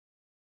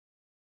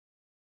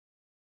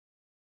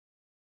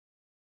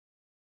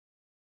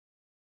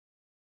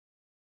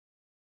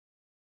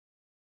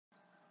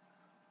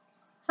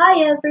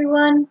Hi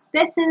everyone,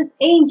 this is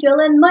Angel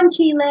in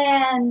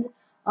Munchieland.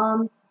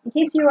 In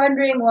case you're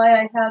wondering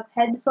why I have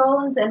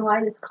headphones and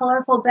why this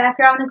colorful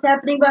background is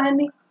happening behind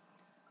me,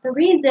 the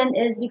reason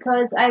is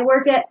because I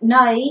work at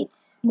night,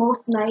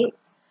 most nights,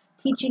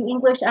 teaching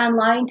English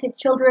online to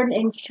children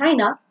in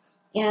China.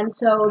 And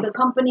so the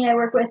company I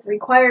work with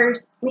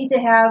requires me to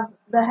have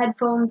the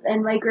headphones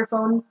and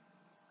microphone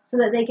so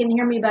that they can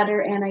hear me better,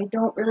 and I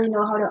don't really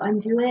know how to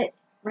undo it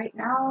right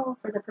now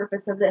for the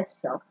purpose of this,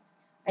 so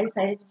I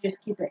decided to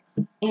just keep it.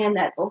 And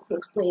that also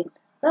explains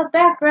the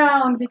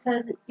background,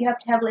 because you have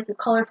to have like a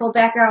colorful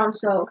background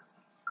so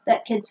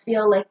that kids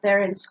feel like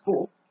they're in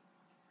school.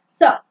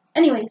 So,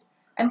 anyways,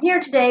 I'm here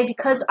today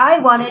because I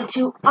wanted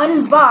to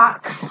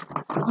unbox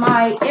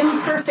my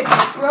Imperfect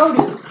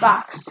produce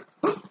box.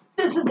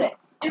 This is it,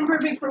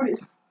 Imperfect produce.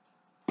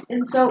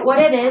 And so what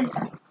it is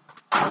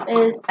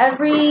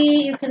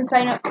you can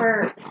sign up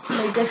for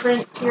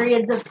different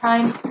periods of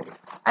time.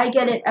 I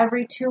get it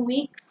every 2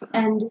 weeks,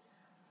 and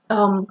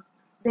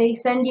they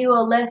send you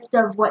a list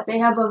of what they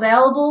have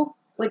available,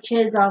 which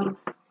is a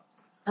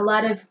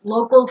lot of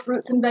local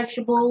fruits and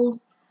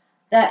vegetables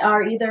that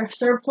are either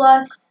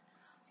surplus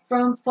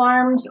from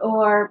farms,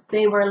 or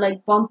they were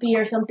like bumpy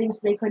or something, so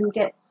they couldn't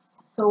get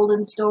sold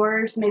in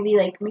stores, maybe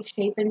like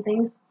misshapen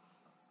things.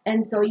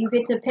 And so you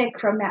get to pick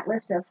from that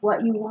list of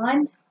what you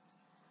want.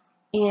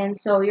 And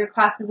so your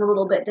cost is a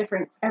little bit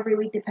different every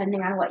week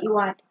depending on what you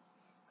want.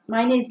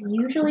 Mine is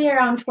usually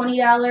around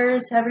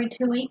 $20 every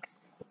 2 weeks,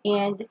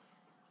 and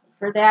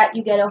for that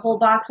you get a whole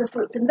box of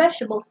fruits and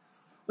vegetables,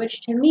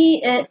 which to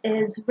me it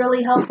is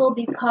really helpful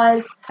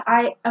because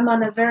I am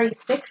on a very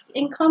fixed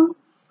income,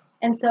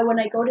 and so when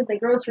I go to the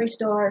grocery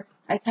store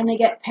I kind of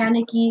get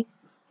panicky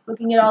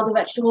looking at all the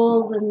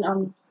vegetables,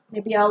 and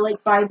maybe I'll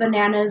like buy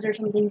bananas or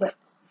something, but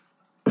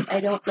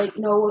I don't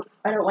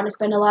want to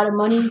spend a lot of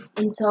money,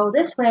 and so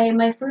this way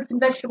my fruits and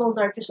vegetables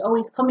are just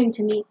always coming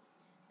to me,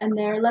 and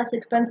they're less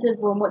expensive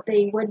than what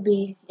they would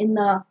be in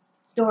the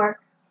store.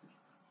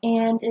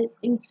 And it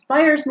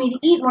inspires me to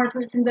eat more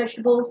fruits and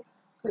vegetables,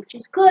 which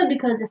is good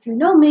because if you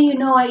know me, you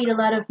know I eat a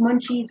lot of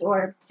munchies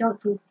or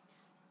junk food.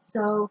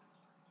 So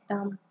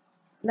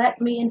let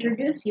me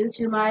introduce you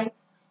to my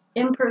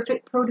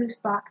Imperfect produce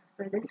box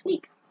for this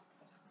week.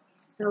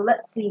 So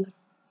let's see.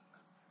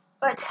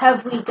 What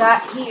have we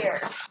got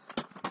here?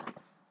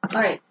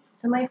 Alright,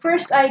 so my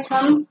first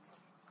item,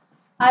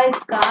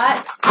 I've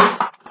got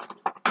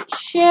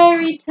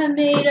cherry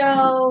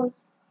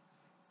tomatoes.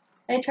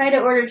 I try to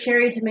order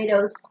cherry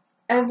tomatoes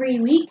every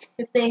week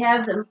if they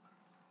have them,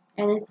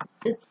 and it's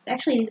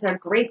actually, these are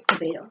grape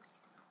tomatoes,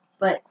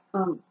 but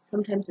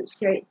sometimes it's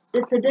cherry.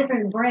 It's a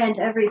different brand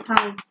every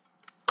time,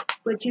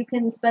 which you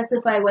can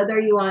specify whether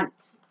you want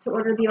to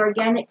order the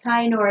organic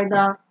kind or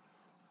the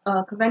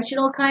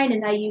conventional kind,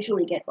 and I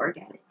usually get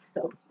organic,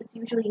 so it's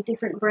usually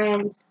different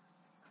brands.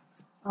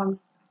 I'm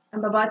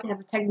about to have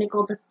a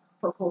technical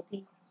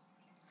difficulty.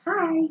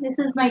 Hi, this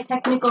is my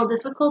technical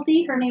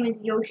difficulty. Her name is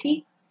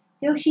Yoshi.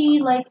 Yoshi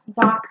likes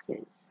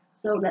boxes,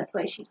 so that's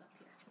why she's up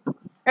here.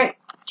 Alright,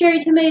 cherry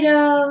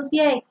tomatoes,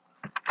 yay!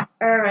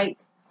 Alright,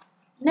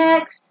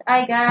 next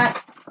I got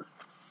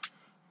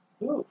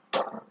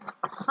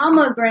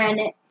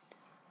pomegranates.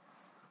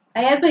 I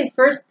had my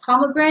first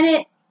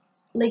pomegranate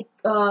like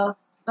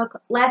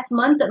last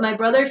month at my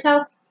brother's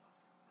house,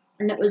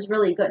 and it was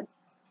really good.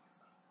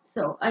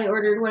 So I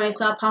ordered, when I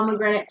saw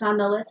pomegranates on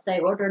the list, I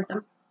ordered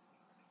them.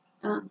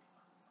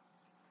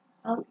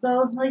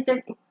 Although, like,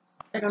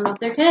 I don't know,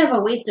 they're kind of a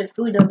waste of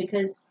food though,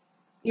 because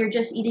you're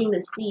just eating the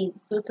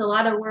seeds, so it's a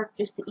lot of work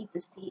just to eat the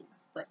seeds,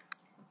 but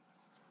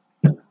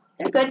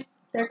they're good.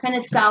 They're kind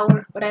of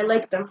sour, but I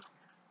like them.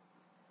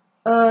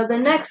 The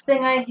next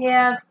thing I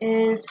have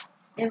is,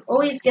 I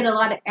always get a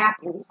lot of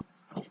apples.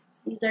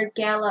 These are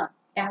Gala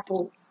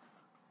apples.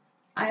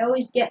 I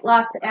always get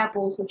lots of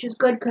apples, which is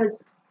good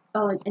because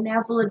an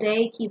apple a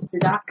day keeps the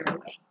doctor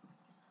away.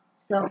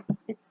 So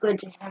it's good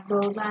to have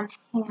those on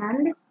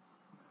hand.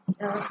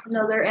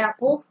 Another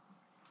apple.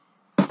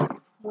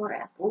 More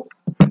apples.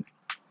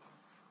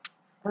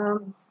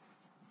 What's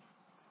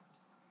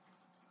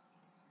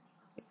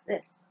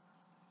this?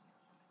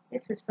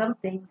 This is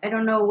something. I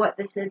don't know what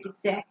this is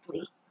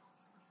exactly.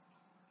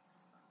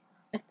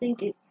 I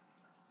think it...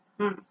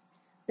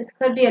 This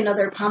could be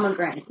another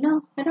pomegranate.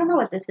 No, I don't know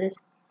what this is.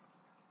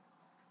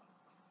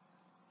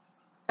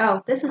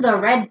 Oh, this is a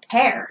red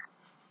pear.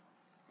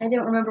 I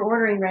don't remember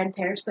ordering red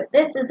pears, but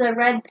this is a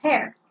red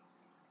pear.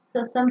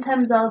 So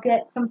sometimes I'll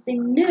get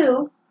something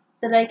new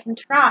that I can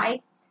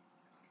try,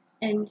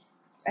 and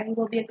I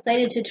will be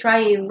excited to try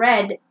a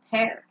red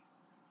pear.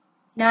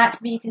 Not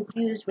to be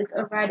confused with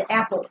a red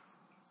apple.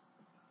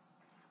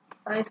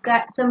 I've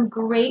got some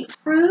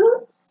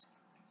grapefruits,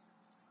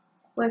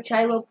 which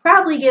I will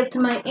probably give to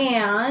my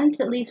aunt,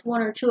 at least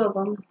one or two of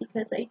them,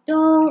 because I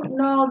don't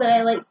know that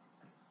I like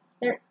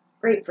their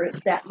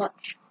grapefruits that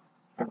much,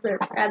 because they're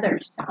rather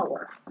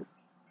sour.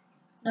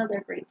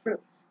 Another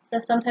grapefruit. So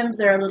sometimes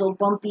they're a little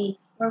bumpy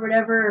or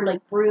whatever, or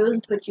like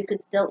bruised, but you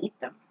could still eat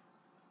them.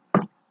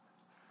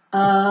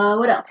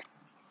 What else?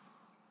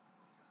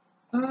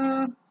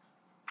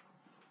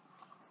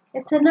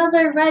 It's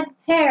another red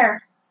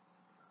pear.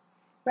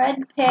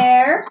 Red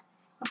pear.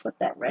 I'll put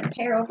that red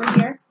pear over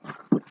here.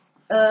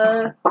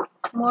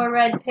 More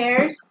red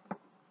pears.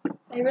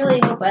 I really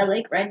hope I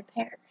like red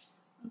pears.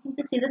 You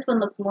can see this one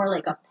looks more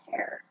like a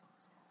pear.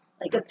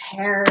 Like a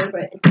pear,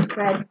 but it's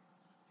red.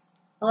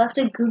 I'll have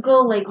to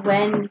Google like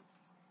when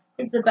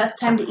is the best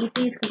time to eat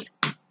these because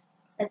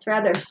it's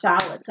rather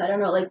solid. So I don't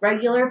know, like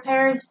regular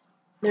pears,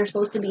 they're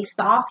supposed to be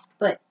soft,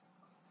 but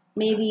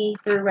maybe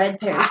for red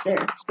pears,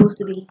 they're supposed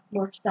to be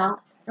more solid.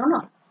 I don't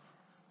know.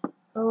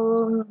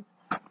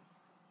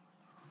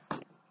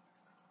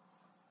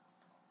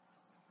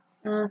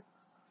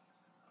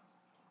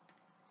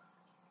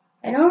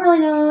 I don't really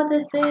know what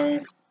this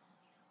is.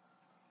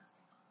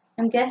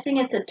 I'm guessing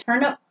it's a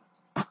turnip.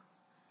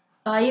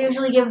 I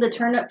usually give the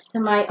turnips to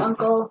my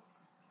uncle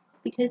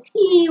because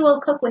he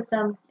will cook with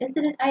them.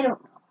 Isn't it? I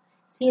don't know.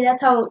 See, that's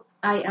how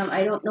I am.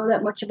 I don't know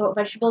that much about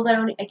vegetables. I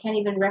can't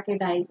even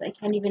recognize. I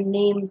can't even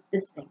name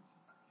this thing.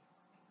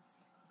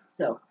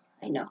 So,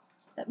 I know.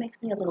 That makes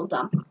me a little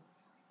dumb.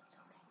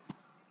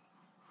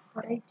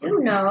 But I do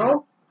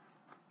know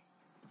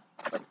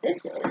what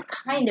this is.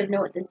 Kind of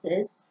know what this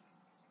is.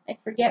 I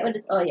forget what it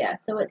is. Oh, yeah.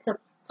 So, it's a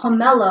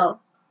pomelo.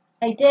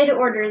 I did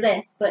order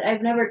this, but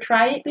I've never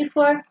tried it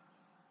before.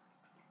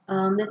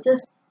 This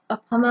is a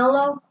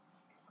pomelo,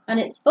 and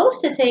it's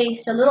supposed to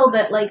taste a little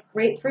bit like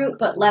grapefruit,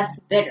 but less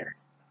bitter.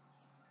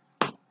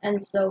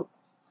 And so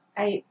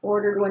I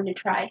ordered one to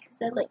try, because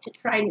I like to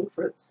try new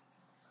fruits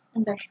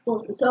and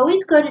vegetables. It's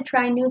always good to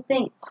try new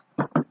things.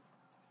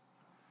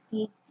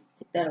 Stick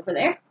that over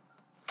there.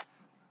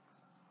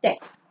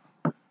 Stick.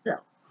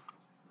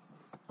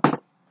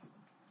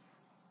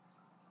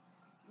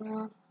 What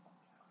else?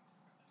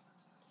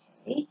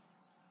 Okay.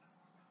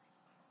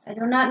 I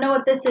do not know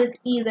what this is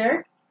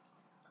either.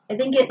 I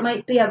think it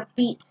might be a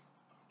beet.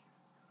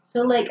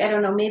 So like, I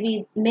don't know,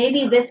 maybe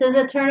this is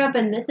a turnip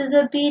and this is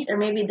a beet, or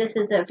maybe this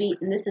is a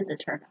beet and this is a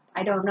turnip.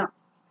 I don't know.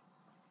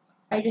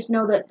 I just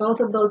know that both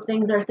of those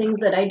things are things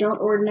that I don't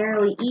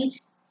ordinarily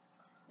eat.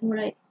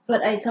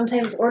 But I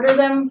sometimes order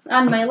them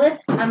on my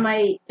list, on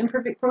my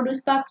Imperfect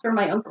produce box for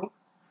my uncle.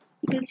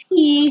 Because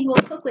he will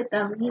cook with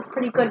them. He's a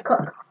pretty good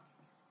cook.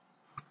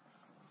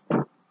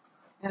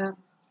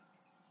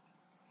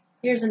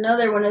 Here's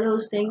another one of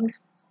those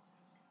things.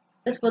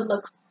 This one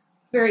looks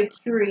very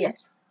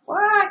curious.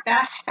 What the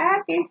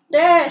heck is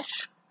this?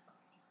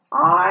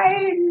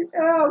 I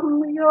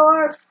am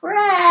your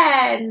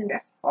friend.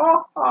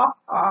 Oh, oh,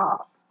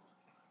 oh.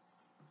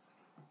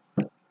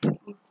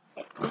 Okay,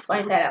 we'll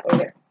find that out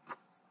later.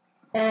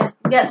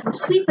 We got some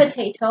sweet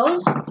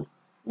potatoes.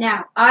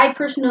 Now, I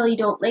personally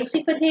don't like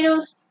sweet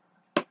potatoes.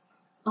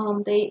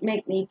 They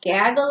make me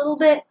gag a little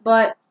bit,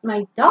 but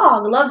my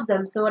dog loves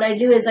them. So what I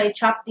do is I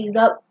chop these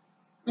up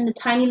into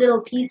tiny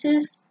little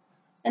pieces,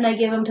 and I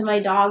give them to my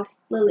dog,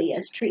 Lily,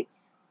 as treats.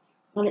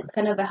 When it's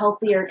kind of a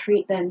healthier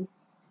treat than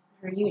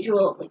her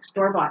usual, like,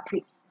 store-bought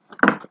treats.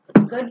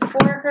 It's good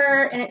for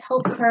her, and it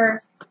helps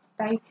her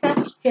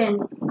digestion.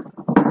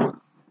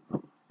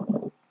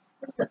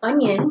 This is the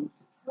onion.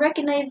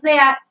 Recognize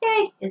that.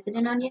 Yay! Is it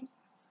an onion?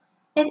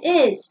 It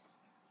is.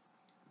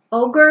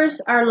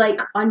 Ogres are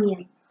like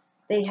onions.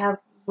 They have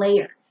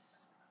layers.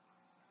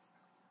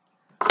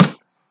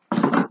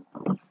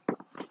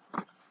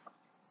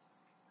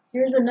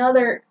 Here's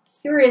another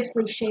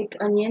curiously shaped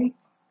onion.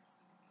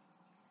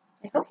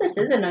 I hope this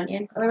is an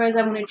onion. Otherwise,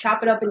 I'm going to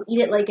chop it up and eat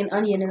it like an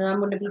onion, and I'm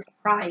going to be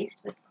surprised.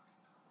 But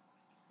I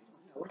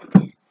don't know what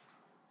it is.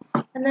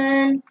 And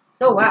then,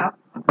 oh wow,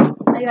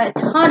 I got a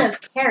ton of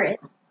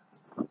carrots.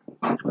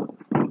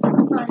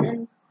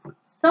 And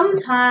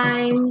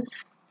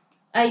sometimes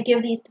I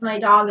give these to my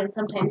dog, and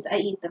sometimes I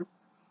eat them.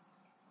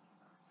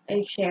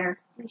 I share.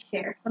 We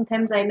share.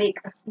 Sometimes I make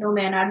a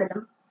snowman out of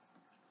them.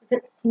 If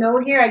it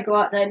snowed here, I go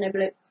outside and I'd be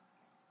like,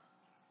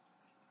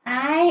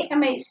 I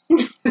am a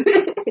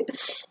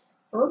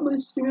I'm a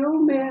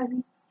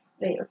snowman.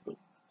 Wait, let's see.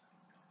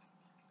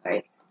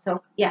 Alright,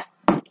 so yeah,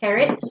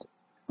 carrots.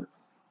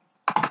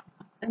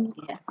 And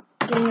yeah,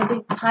 getting a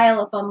big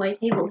pile up on my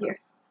table here.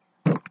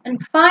 And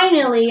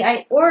finally,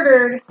 I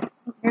ordered,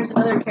 here's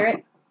another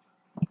carrot,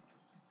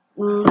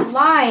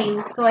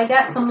 limes. So I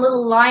got some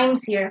little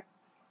limes here.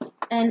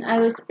 And I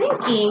was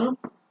thinking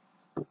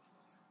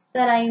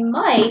that I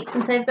might,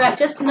 since I've got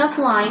just enough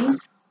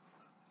limes,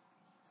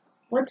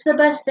 what's the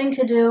best thing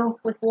to do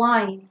with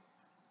limes?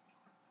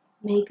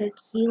 Make a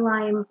key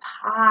lime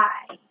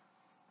pie.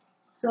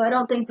 So I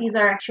don't think these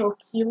are actual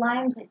key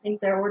limes. I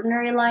think they're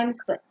ordinary limes,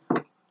 but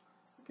you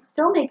can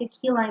still make a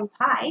key lime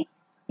pie.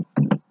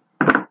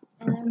 And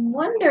I'm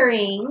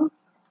wondering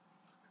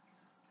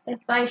if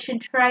I should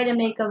try to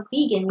make a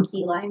vegan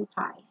key lime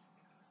pie.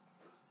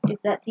 If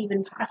that's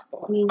even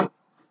possible. I mean,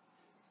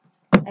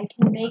 I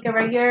can make a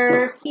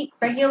regular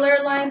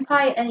lime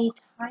pie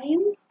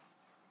anytime.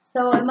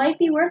 So it might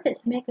be worth it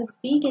to make a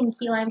vegan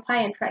key lime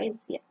pie and try and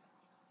see it.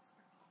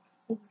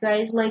 Would you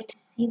guys like to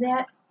see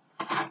that?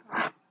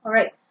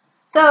 Alright,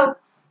 so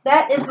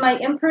that is my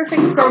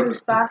Imperfect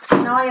produce box.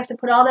 Now I have to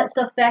put all that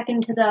stuff back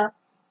into the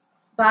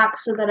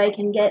box so that I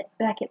can get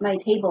back at my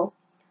table.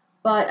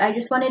 but I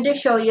just wanted to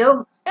show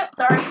you. Yep,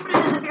 sorry, I'm going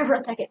to disappear for a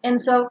second. And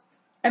so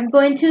I'm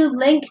going to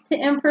link to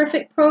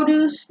Imperfect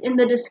Produce in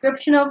the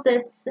description of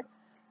this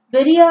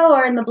video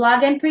or in the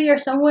blog entry or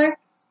somewhere.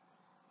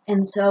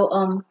 And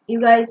so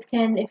you guys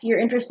can, if you're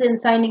interested in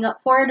signing up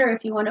for it or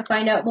if you want to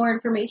find out more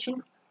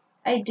information,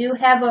 I do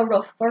have a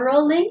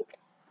referral link.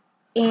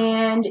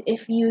 And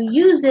if you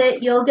use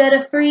it, you'll get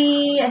a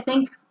free, I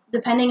think,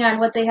 depending on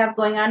what they have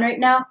going on right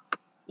now,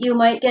 you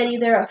might get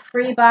either a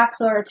free box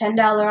or a $10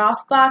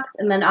 off box,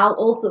 and then I'll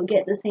also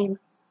get the same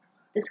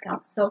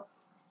discount. So,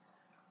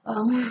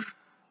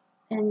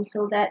 and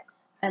so that's,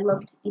 I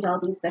love to eat all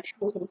these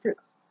vegetables and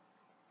fruits.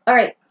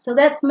 Alright, so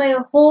that's my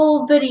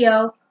whole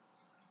video,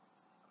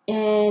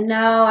 and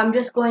now I'm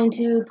just going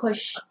to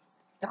push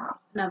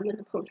stop, and I'm going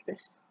to post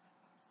this.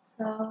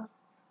 So,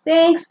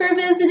 thanks for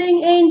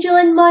visiting Angel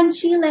and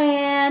Munchie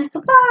Land.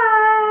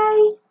 Bye-bye!